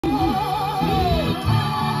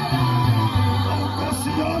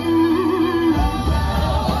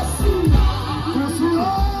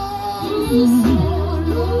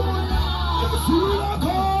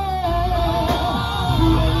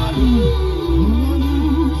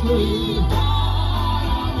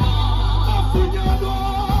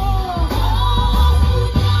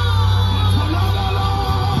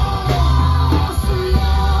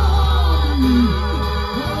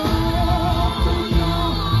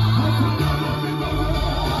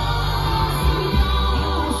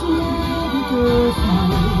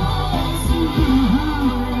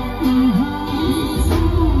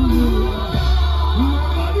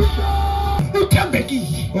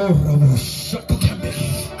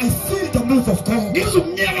I feel the move of God. And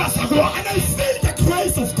I feel the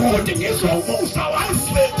grace of God. I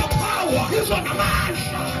feel the power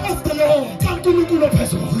of the Lord.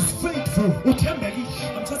 He's faithful.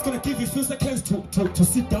 I'm just going to give you a few seconds to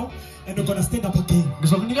sit down, and we're going to stand up again.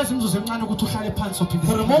 For a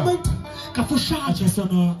moment, I just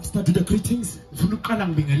want to start with the greetings.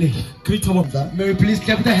 May we please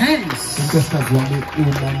clap the hands.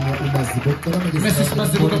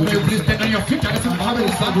 May you please stand on your feet.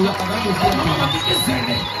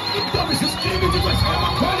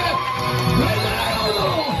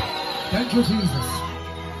 Thank you, Jesus.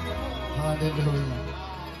 Hallelujah.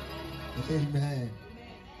 Amen.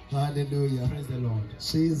 Hallelujah. Praise the Lord.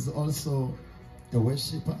 She is also a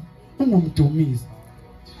worshiper.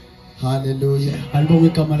 Hallelujah.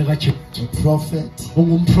 A prophet.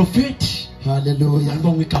 Hallelujah.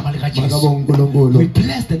 We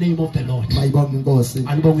bless the name of the Lord.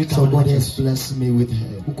 Somebody has blessed me with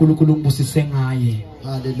her.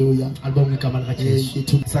 Hallelujah.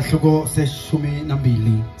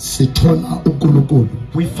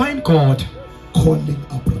 We find God calling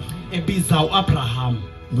Abraham.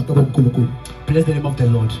 Bless the name of the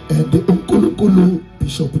Lord. And the Unkulunkulu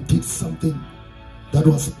bishop did something that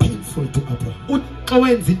was painful to Abraham.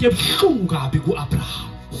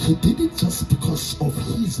 He did it just because of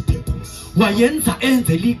his purpose. When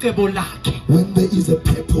there is a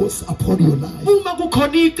purpose upon your life,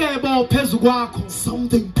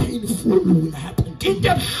 something painful will happen. And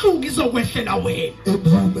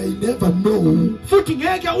you may never know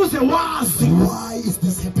why is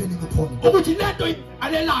this happening upon you.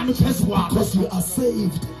 Because you are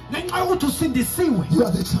saved. You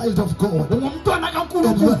are the child of God. And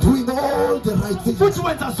you are doing all the right things.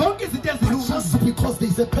 But just because there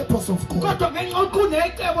is a purpose of God,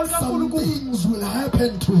 some things will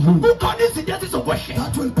happen to you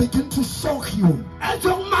that will begin to shock you.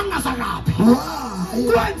 Why?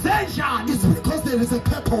 It's because there is a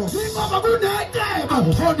purpose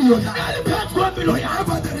upon your life.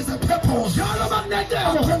 Whenever there is a purpose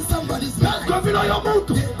upon somebody's life,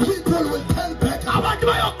 people will tell better.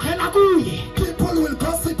 People will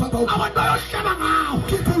gossip about you.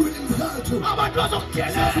 People will insult you.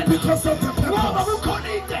 Just because of the purpose.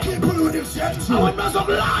 People will reject you.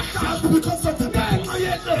 Just because of the purpose.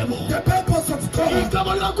 The purpose of God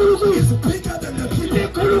is bigger than the people.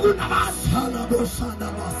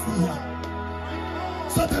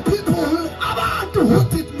 So the people who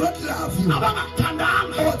did not love you,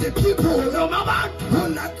 or the people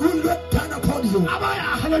who not turn upon you,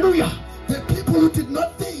 hallelujah. The people who did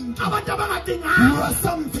not think you are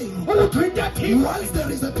something, once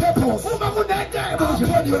there is a purpose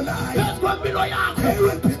upon your life, they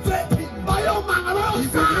will be threatened.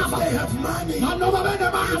 Even if they have money,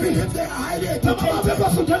 even if they are highly educated,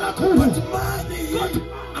 but money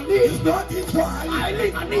is not equal to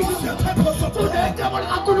the purpose of God.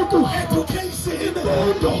 Education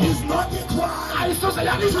is not equal to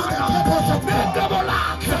the purpose of God.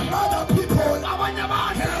 Some other people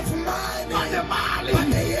have money, but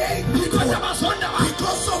they hate because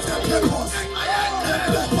of the purpose. The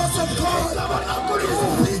purpose of God is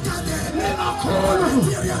bigger than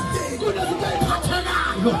material things.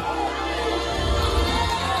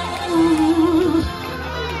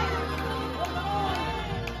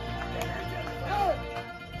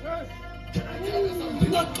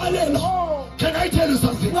 Can I tell you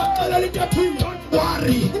something? Don't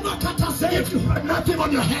worry. If you have nothing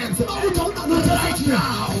on your hands, right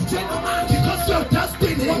now, because your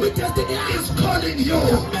destiny is calling you.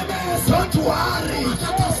 Don't worry.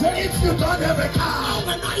 If you don't have a car,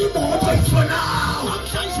 wait for now.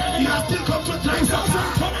 You are still come to drive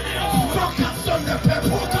something. Focus on the purpose.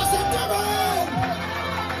 Focus on the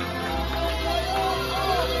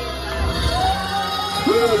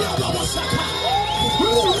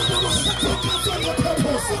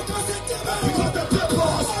because the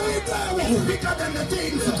purpose is bigger than the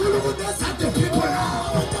things and the people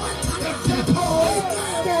now. The purpose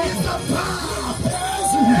is the power.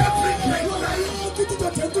 Every great life.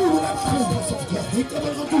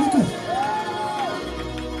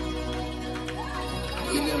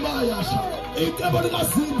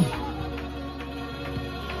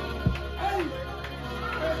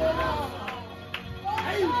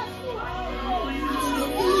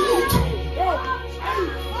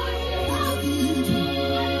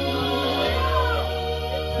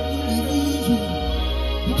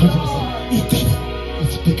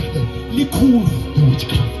 It's bigger than likhulu the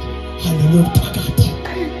witchcraft. Hallelujah.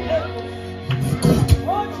 Oh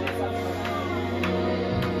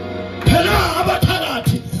my God.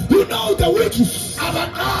 You know the witches,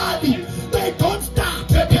 they don't start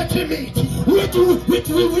petty meat with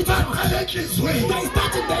religious way. They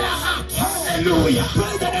start in their heart. Hallelujah.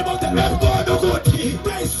 Praise the name of the Lord God Almighty.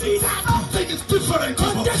 They see that something is different.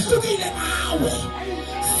 Something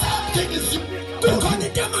is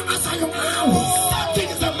something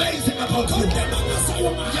is amazing about you. But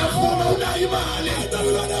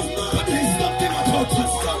there is something about you.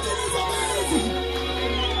 Something is amazing.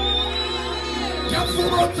 You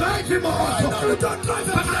don't drive him out.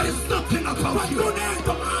 But there is something about you.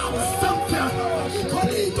 Something.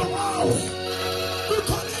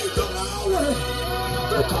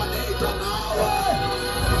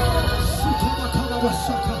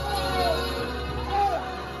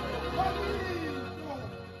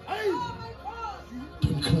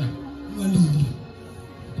 Don't cry. Malili.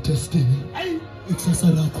 Destiny. It's as a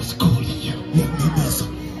love was calling you. Let me mess up.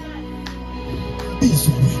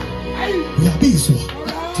 Busy. We are busy.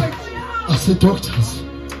 I see doctors.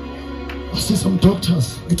 I see some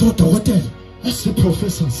doctors. I talk to hotel. I see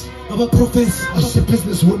professors. I see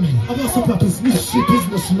businesswomen. I see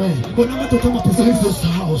businessmen. I see this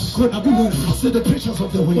house. I see the preachers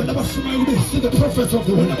of the way. I see the prophets of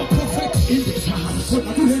the way. In this house.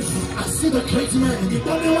 I see the great men and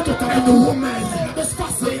the women.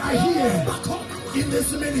 They are here in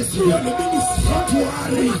this ministry. Don't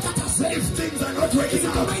worry if things are not working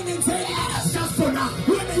out. Just for now.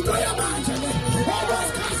 When they do your man,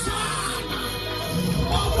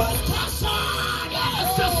 always caution.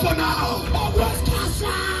 Just for now. Always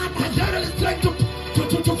caution. The devil is trying to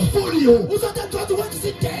fool you.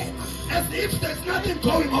 As if there's nothing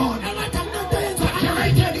going on. But can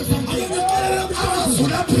I tell you something?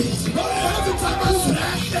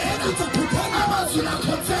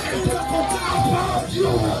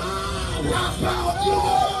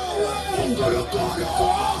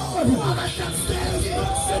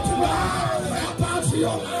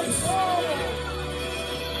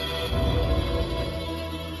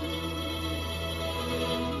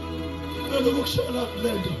 About your life.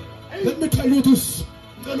 Let me tell you this.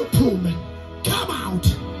 Come out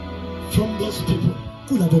from those people.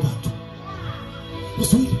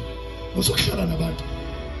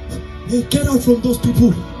 Get out from those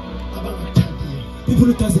people. People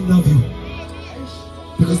who doesn't love you.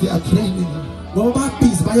 Because they are training you.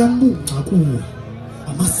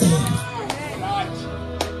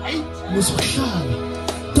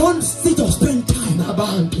 Don't sit or spend time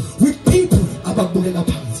with people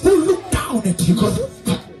who look down at you. Because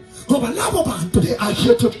they are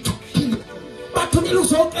here to kill you. But to me, look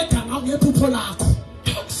so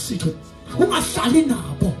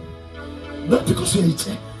not because you're it.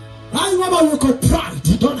 I never got pride.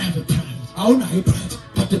 You don't have a pride. I don't have a pride.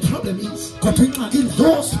 But the problem is,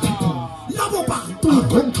 those people are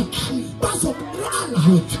going to kill you.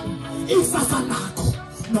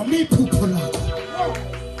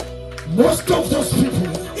 Most of those people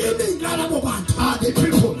are the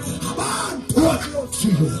people who are close to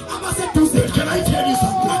you. Can I tell you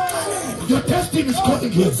something? Your destiny is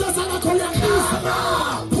calling you.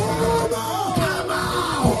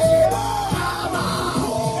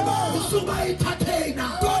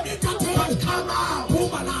 Come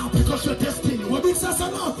out. Because your destiny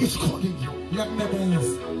is calling you. Young men,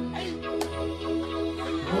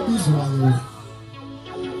 what is wrong?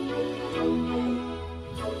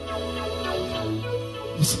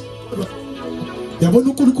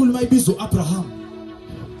 Abraham.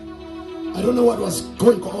 I don't know what was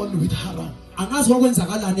going on with Haran. I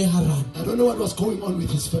don't know what was going on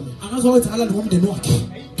with his family. But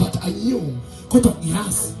I knew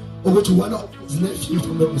one of his nephews, if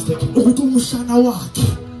I'm not mistaken. What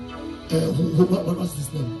was his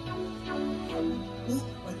name?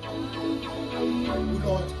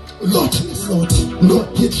 Lot.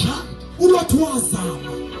 He tried.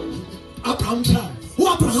 Abraham tried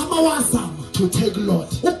to take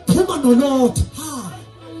Lot.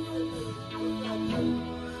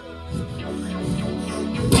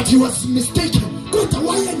 But he was mistaken.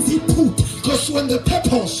 Because when the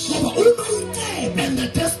purpose and the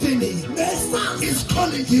destiny is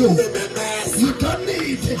calling you, you don't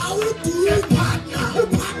need a partner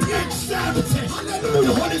except the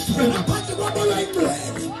Holy Spirit.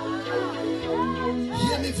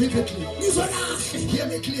 vividly. Hear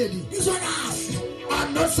me clearly.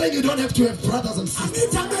 I'm not saying you don't have to have brothers and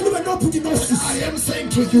sisters. I am saying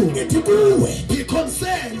to you, be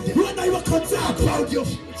concerned about your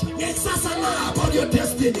future, about your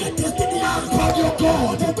destiny, about your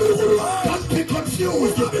God. Don't be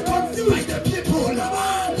confused by the people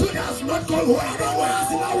who does not go well.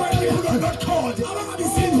 People are not called.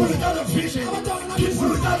 People without a vision. People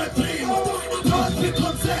without a dream. Don't be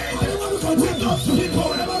concerned with those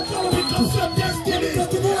people because your destiny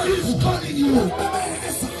is calling you.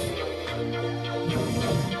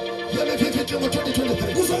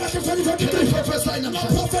 Can I prophesy now?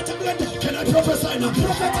 Can I prophesy now? Can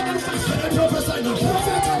I prophesy now?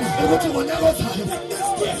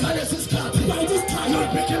 You'll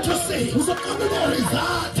begin to see the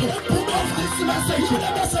result of this message.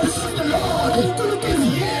 Because the Lord is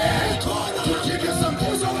here to give you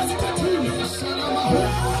something.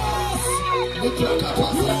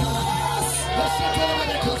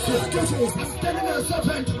 Standing as a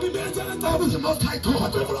serpent, I was the most high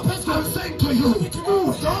God. I'm saying to you,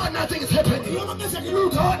 no, nothing is happening. No,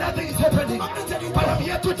 nothing is happening. But I'm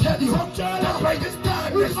here to tell you that by this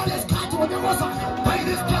time next year, by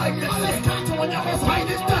this time next year, by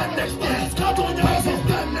this time next year,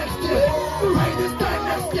 by this time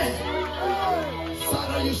next year,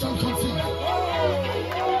 Sarah, you shall conceive.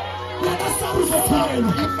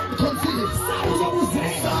 Conceive.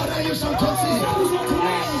 Sarah, you shall conceive.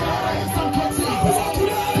 Sarah, you shall conceive.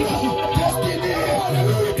 Destiny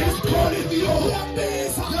is calling you.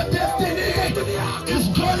 Your destiny is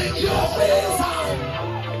calling you.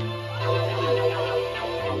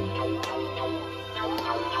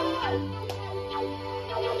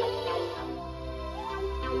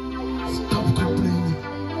 Stop complaining.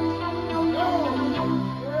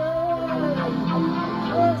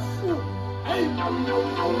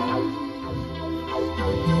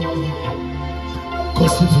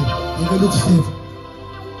 Gossiping, you will look safe.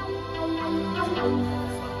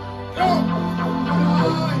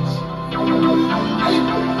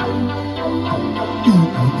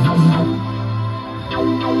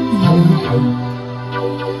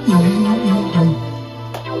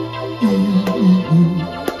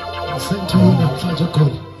 I sent to you now, Father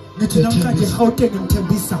God.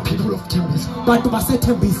 People of Tembisa.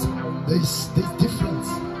 There's difference.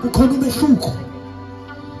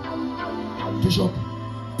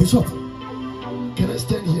 Bishop, can I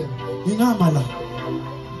stand here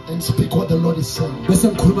and speak what the Lord is saying? The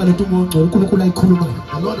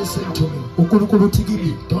Lord is saying to me,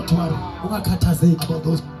 don't worry about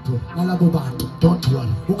those people. Don't worry.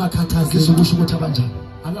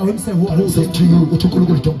 I'm saying to you,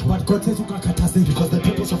 what God says, because the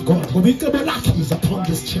purpose of God is upon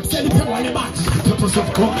this church. The purpose of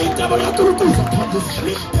God is upon this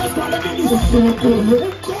church.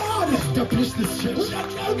 God established this church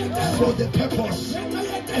for the purpose.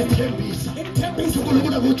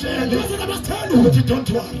 Don't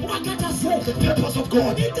worry. The purpose of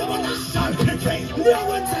God shall prevail.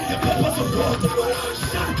 The purpose of God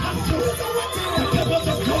shall come through. The purpose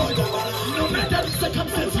of God, no matter the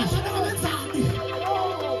circumstances.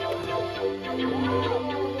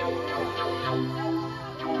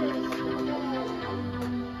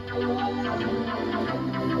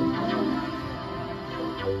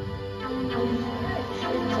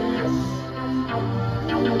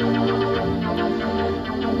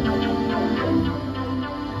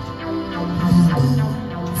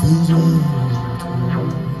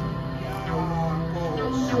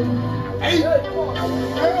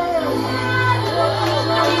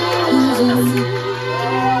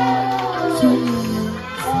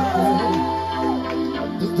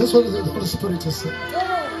 That's what the Holy Spirit is saying.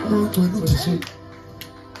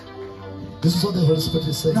 This is what the Holy Spirit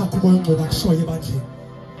is saying.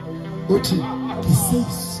 Oti, he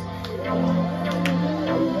says,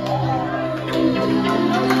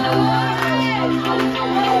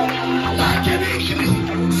 like an eagle,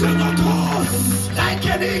 like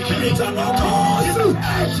an eagle,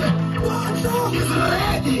 is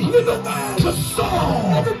ready to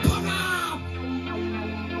soar.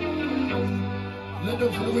 Let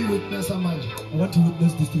them witness a magic. I want to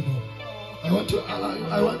witness this thing now. I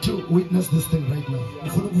want to witness this thing right now.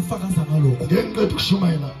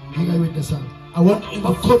 I want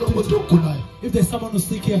if there's someone who's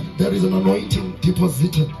sick here, there is an anointing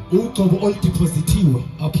deposited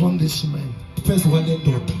upon this man.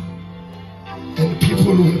 And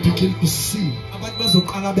people will begin to see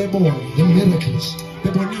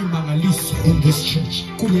the miracles in this church.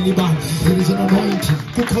 There is an anointing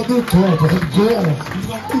that God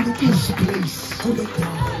has placed.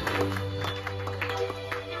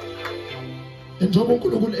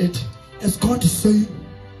 As God is saying,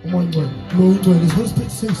 His Holy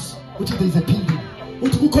Spirit says, there is a building.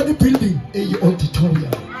 What do we call a building? A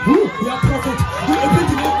auditorium. We are prophet. We are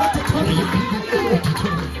building an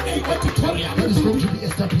auditorium. That is going to be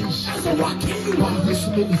established. As a working by this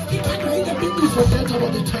ministry. Forget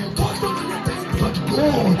about the time. But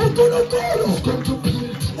God is going to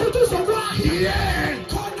build. Yeah.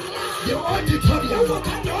 The auditorium.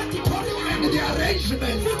 And the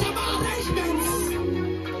arrangement.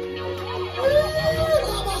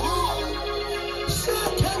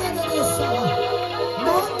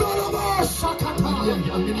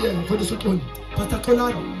 I'm in here for the second. Pastor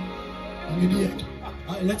Colin, I'm in here.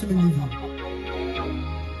 Let me leave you.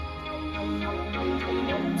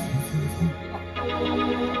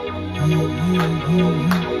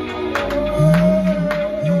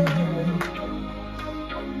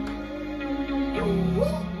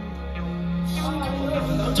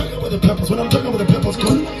 I'm talking about the purpose. When I'm talking about the purpose,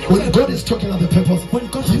 when God is talking about the purpose, when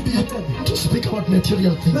God to speak about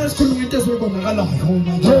material things.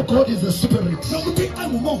 No, God is a spirit.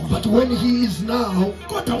 But when He is now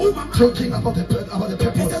talking about the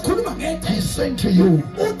purpose, He's saying to you,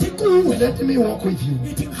 let me walk with you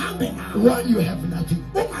while you have nothing.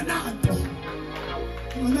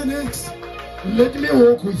 Let me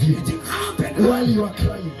walk with you while you are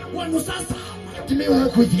crying. Let me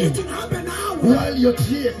walk with you while your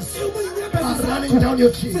tears are running down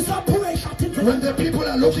your cheeks. When the people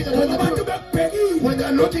are looking at when they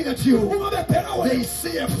are looking at you, they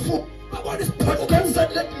see a fool. But God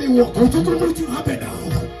said, let me walk with you.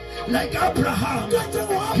 Like Abraham,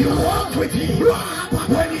 He walked with Him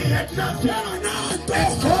when he had nothing.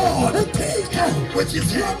 And God, which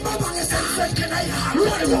is Him, said, can I have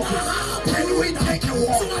one walk? Can we take a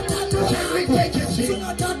walk? Can we take a seat?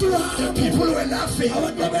 The people were laughing.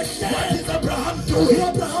 What is Abraham doing?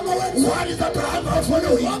 What is Abraham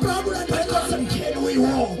following? But God said, can we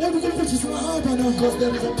walk? Because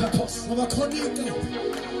there is a purpose. Oh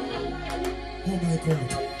my God.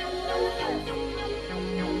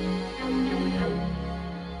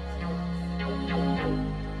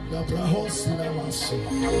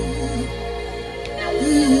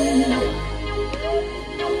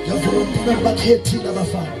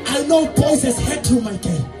 I know boys has had to, my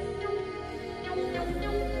girl.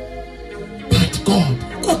 But God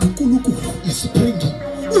is bringing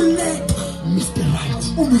Mr. Right.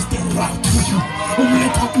 Mr. Right to you.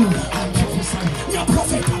 I'm prophesying. You're a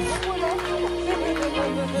prophet.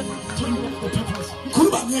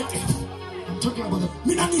 I'm talking about the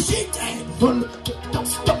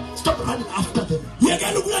Stop running after them.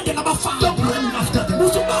 Stop running after them.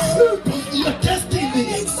 Your destiny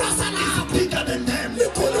is bigger than them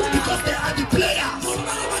because they are the players.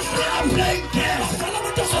 They are playing games.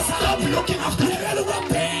 So stop looking after them.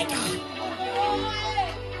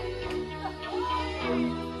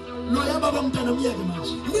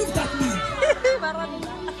 Leave that man.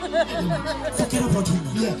 Forget about him.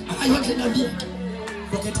 Yeah. I want to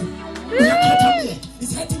forget him.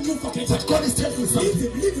 It's hurting you, forget it. But God is telling you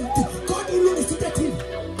something. Leave him. God alone is at him.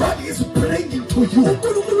 God is bringing to you in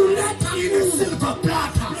a silver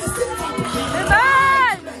platter.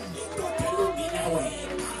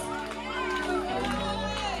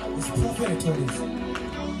 It's prophet always.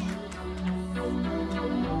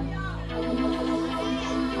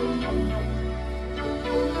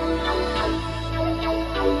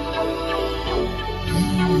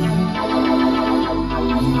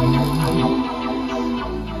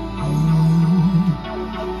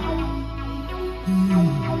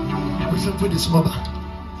 Listen to this, mother.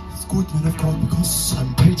 It's good, man of God, because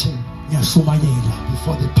I'm preaching before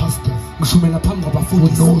the pastors who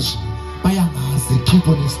knows, the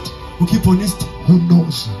keeponist who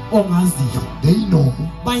knows, they know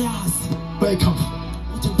where I come from.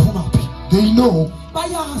 They know.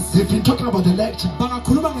 They've been talking about the lecture,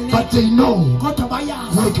 but they know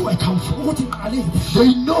where do I come from.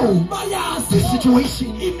 They know the situation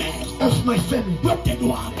of my family.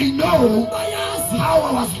 They know how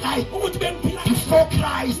I was like before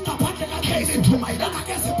Christ came into my life.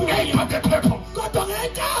 Any of the people.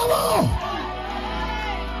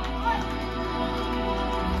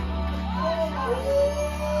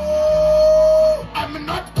 I'm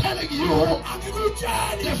not telling you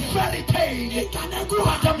the fairy tale,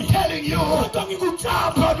 but I'm telling you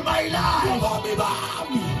about my life.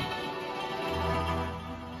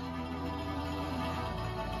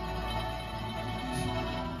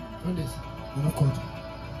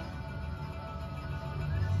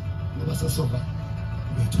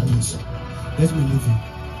 Let me leave you.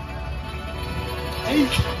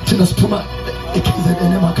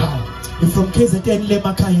 From KZN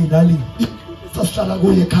Lemaka.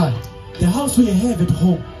 The house we have at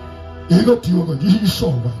home.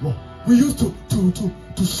 We used to show.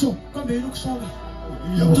 To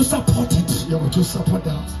support it. To support the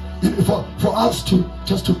house. For us to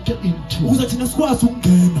just to get into.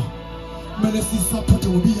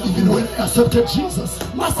 Even when I accepted Jesus,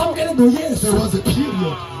 there was a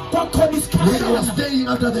period when I was staying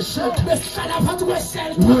under the shelter,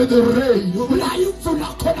 where the rain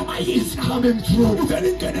is coming through,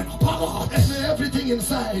 and everything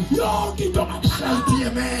inside shall be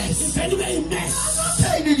a mess. I'm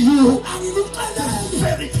telling you,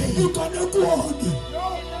 very thing.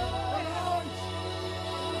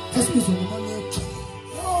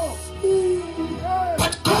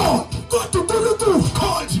 But God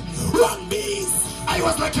called me. I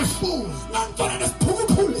was like a fool.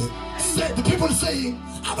 Said the people saying,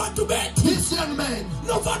 this young man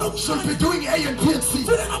should be doing A and B and C.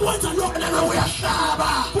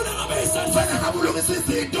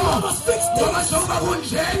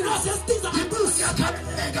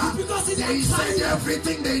 Because they said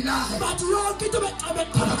everything they lied. But I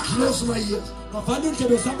closed my ears and I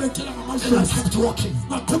kept walking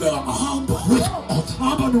with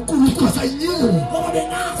God, because I knew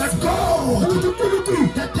that God,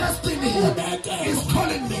 the destiny is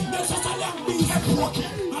calling me. Keep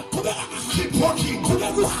walking, keep walking,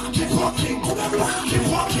 keep walking, keep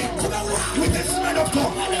walking with this man of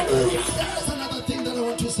God. There's another thing that I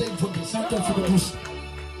want to say from this.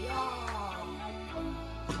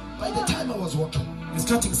 By the time I was walking,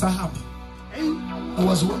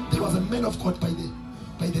 there was a man of God by the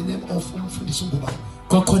name of Umfundisi Ngubane.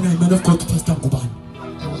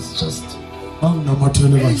 I was just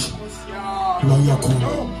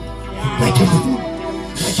like a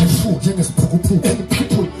fool. And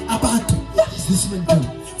people, what is this man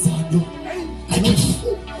doing? Like a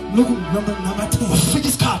fool.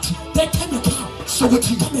 So what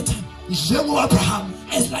he done? Abraham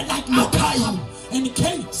is like Makai and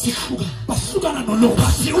Cain. But you gonna know.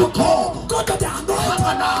 But you go. God the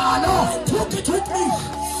anointing. Took it with me.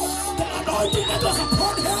 The anointing that was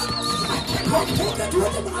upon him. I cannot take it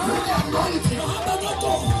with him. The anointing.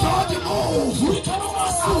 God move. We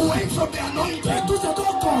cannot away from the anointing. Because the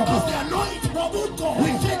anointing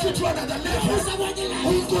will take you to another level.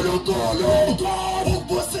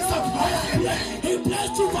 He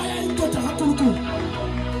blessed you via him.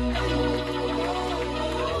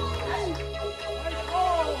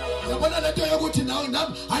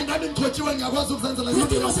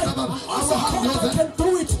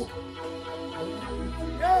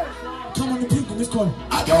 Come on, pick this call.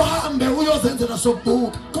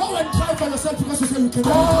 Go and try for yourself because you say you can.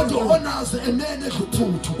 God honors a man who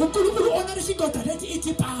put.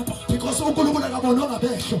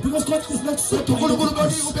 Because God is not so.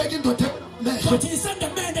 But he sent the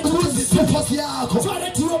man that is so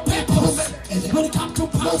that your purpose. When it comes to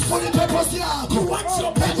power, you want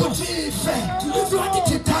your purpose. You want it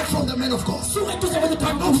to die from the man of God. So if you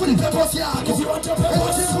want your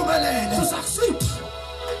purpose to succeed,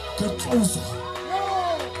 get closer.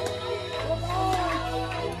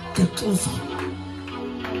 Get closer.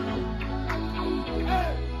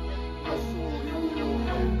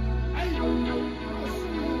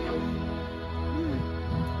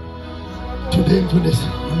 Today,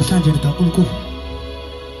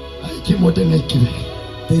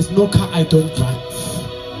 there is no car I don't drive.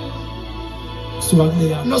 So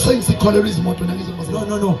I'm not saying the color is more.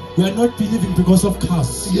 No. We are not believing because of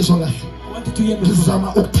cars. Yes, all right. I wanted to hear me. This is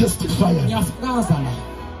a testify.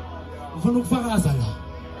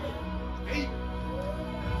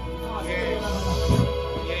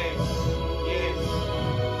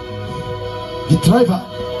 The driver,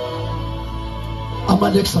 I'm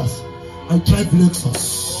a Lexus. I drive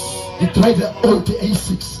Lexus. The driver old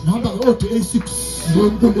A6. Number old A6.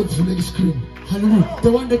 The big screen. Hallelujah.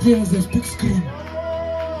 The one that has this big screen.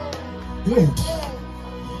 The old.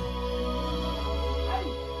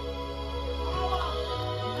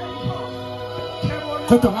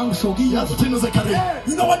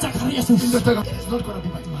 You know what a career is? It's not going to be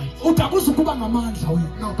by mind.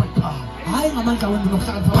 No, by power.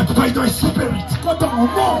 But by the Spirit.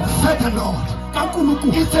 Said the Lord.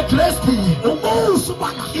 It's a grace thing.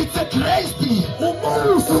 It's a grace thing. Who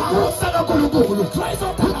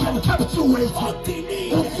can captivate? Who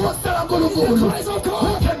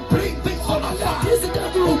can bring things on our life?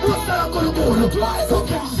 Who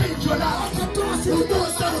can change your life?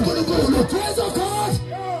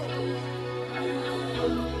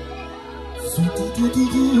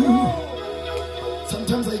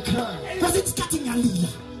 Sometimes I cry because it's getting a little.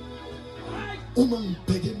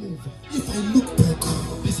 If I look back,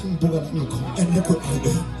 and look what I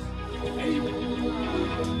am.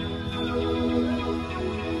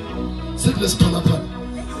 Sickness Palapal.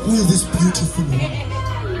 Who is this beautiful woman?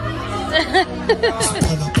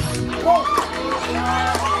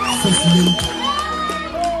 First lady.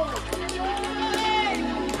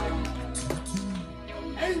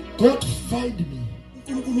 God find me.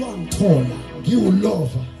 You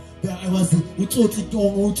love. But I was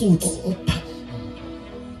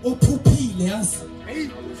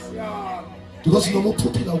Because no more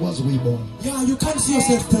popular was we born. Yeah, you can't see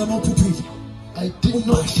yourself tell more pupil. I did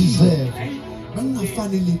not deserve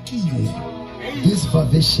this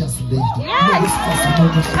vivacious lady.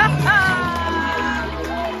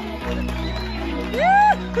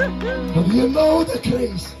 But you know the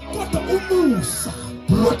grace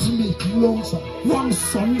brought me closer One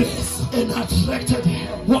Sunday and attracted her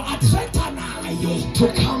to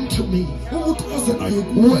come to me.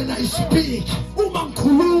 When I speak,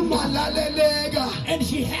 and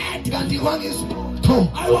she had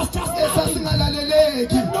I was just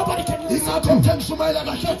nobody can listen to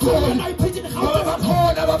when I preach in the house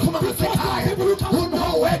who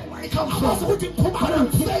know where I come from.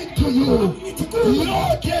 I'm saying to you,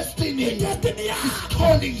 your destiny is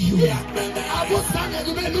calling you.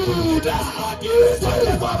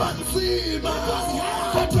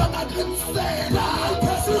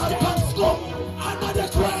 another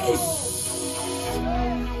grace.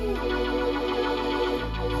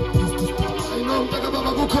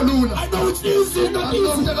 I know it's easy, not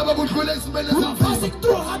easy. I'm passing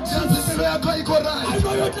through hardships. I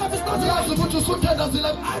know your life is not right.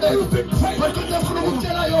 I know you've been praying. I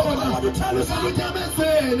want to tell you something.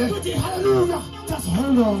 Hallelujah. Just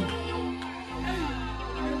hold on.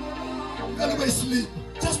 Anyway, sleep.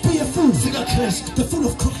 Just be a fool. Sing a Christ. The fool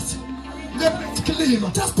of Christ.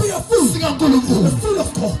 Just be a fool. Sing a good fool. The fool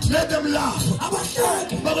of God. Let them laugh. I'm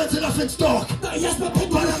ashamed. But it's enough in stock. Yes, but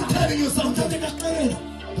I'm telling you something.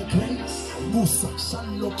 The grace Musa shall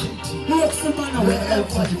locate you.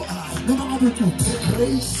 Wherever you are. No matter what you do. The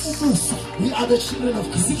grace. We are the children of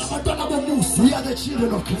grace. We are the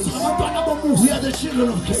children of grace. We are the children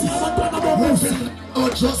of grace. Oh,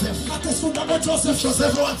 Joseph.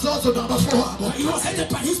 Joseph was also number 4. He was headed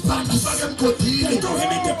by his partners. They threw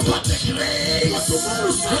him in the pot. The grace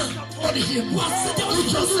on him.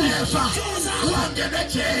 Joseph.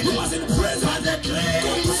 He was in prison. The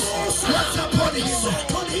grace was upon him.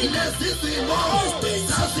 Let's see more.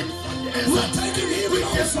 We're taking him with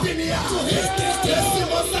destiny.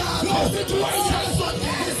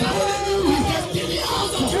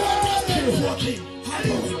 Keep walking.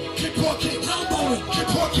 Keep walking. Keep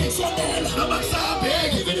walking. No matter how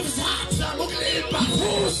big, even if it's hot,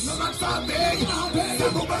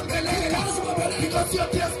 because your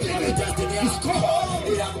destiny is called.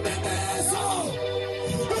 We have been so.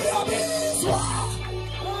 We have been so.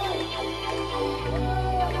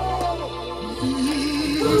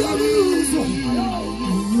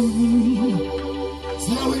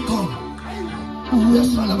 See how we come. Yes,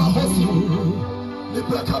 Salabahosi. The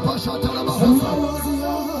Prakapasha Talabahosa.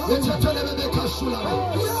 The Chatalebeka Shula.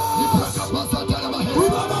 The Prakapasa Talabahe.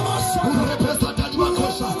 Who represent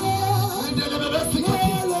Talimakosha. And the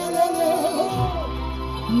Lebesikati.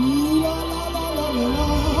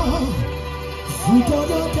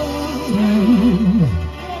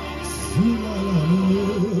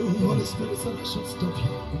 Holy Spirit said I should stop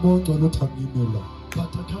here.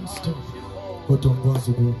 But I can't stop without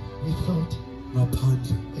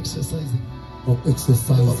exercising the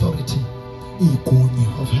authority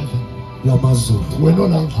of heaven. We're no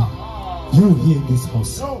longer you here in this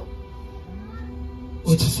house.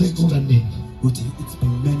 What you say, good and name? It's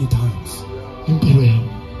been many times.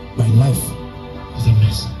 My life is a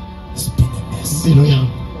mess. It's been a mess.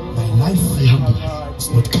 My life is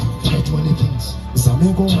not come. Tried many things.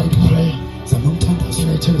 Tried prayer. Can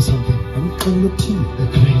I tell you something? The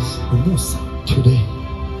grace today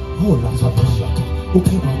is upon you.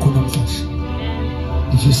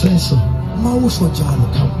 If you say so, come in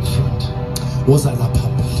front.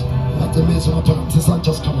 Let the mason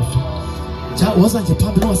just come in front.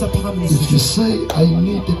 If you say, I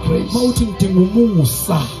need the grace,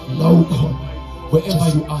 now come. Wherever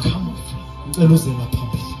you are, come in front.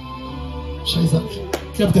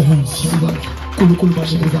 Clap the hands.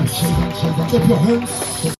 Clap your hands.